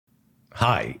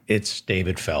Hi, it's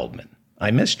David Feldman.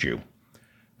 I missed you.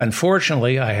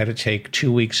 Unfortunately, I had to take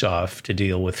 2 weeks off to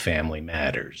deal with family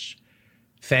matters.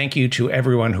 Thank you to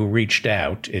everyone who reached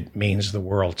out. It means the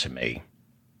world to me.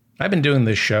 I've been doing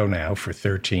this show now for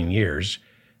 13 years,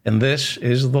 and this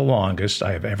is the longest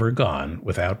I have ever gone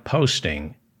without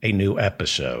posting a new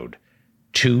episode.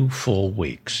 2 full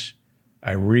weeks.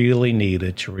 I really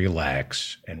needed to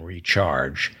relax and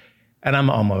recharge, and I'm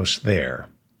almost there.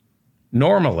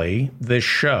 Normally, this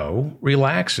show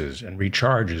relaxes and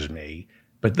recharges me,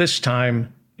 but this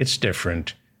time it's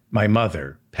different. My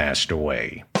mother passed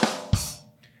away.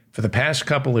 For the past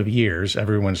couple of years,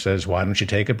 everyone says, why don't you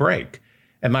take a break?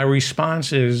 And my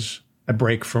response is, a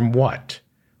break from what?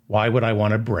 Why would I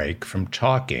want a break from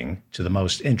talking to the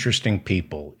most interesting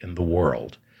people in the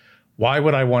world? Why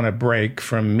would I want a break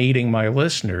from meeting my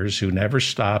listeners who never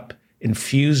stop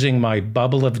infusing my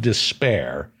bubble of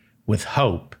despair with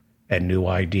hope and new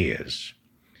ideas?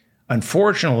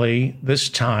 Unfortunately, this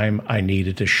time I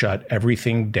needed to shut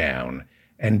everything down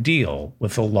and deal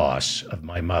with the loss of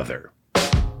my mother.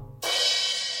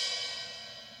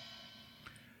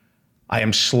 I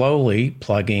am slowly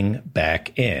plugging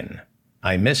back in.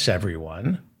 I miss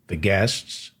everyone, the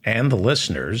guests, and the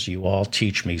listeners. You all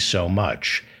teach me so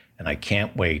much, and I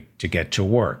can't wait to get to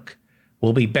work.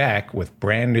 We'll be back with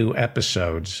brand new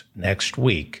episodes next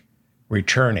week,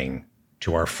 returning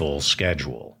to our full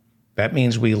schedule. That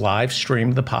means we live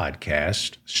stream the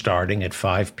podcast starting at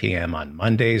 5 p.m. on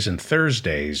Mondays and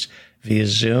Thursdays via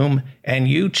Zoom and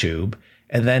YouTube,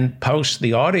 and then post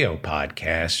the audio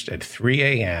podcast at 3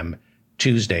 a.m.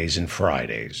 Tuesdays and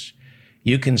Fridays.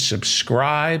 You can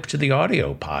subscribe to the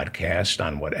audio podcast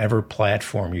on whatever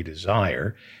platform you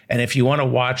desire. And if you want to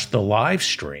watch the live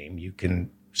stream, you can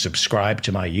subscribe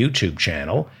to my YouTube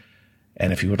channel.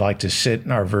 And if you would like to sit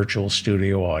in our virtual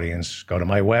studio audience, go to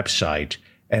my website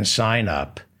and sign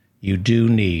up. You do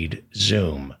need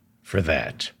Zoom for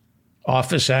that.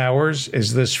 Office hours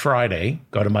is this Friday.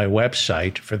 Go to my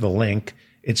website for the link.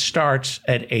 It starts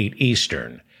at 8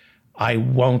 Eastern. I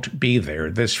won't be there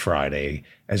this Friday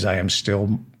as I am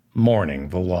still mourning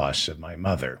the loss of my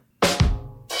mother.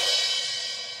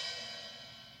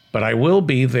 But I will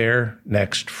be there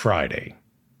next Friday.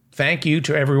 Thank you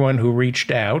to everyone who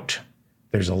reached out.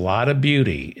 There's a lot of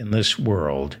beauty in this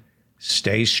world.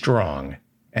 Stay strong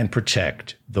and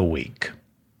protect the weak.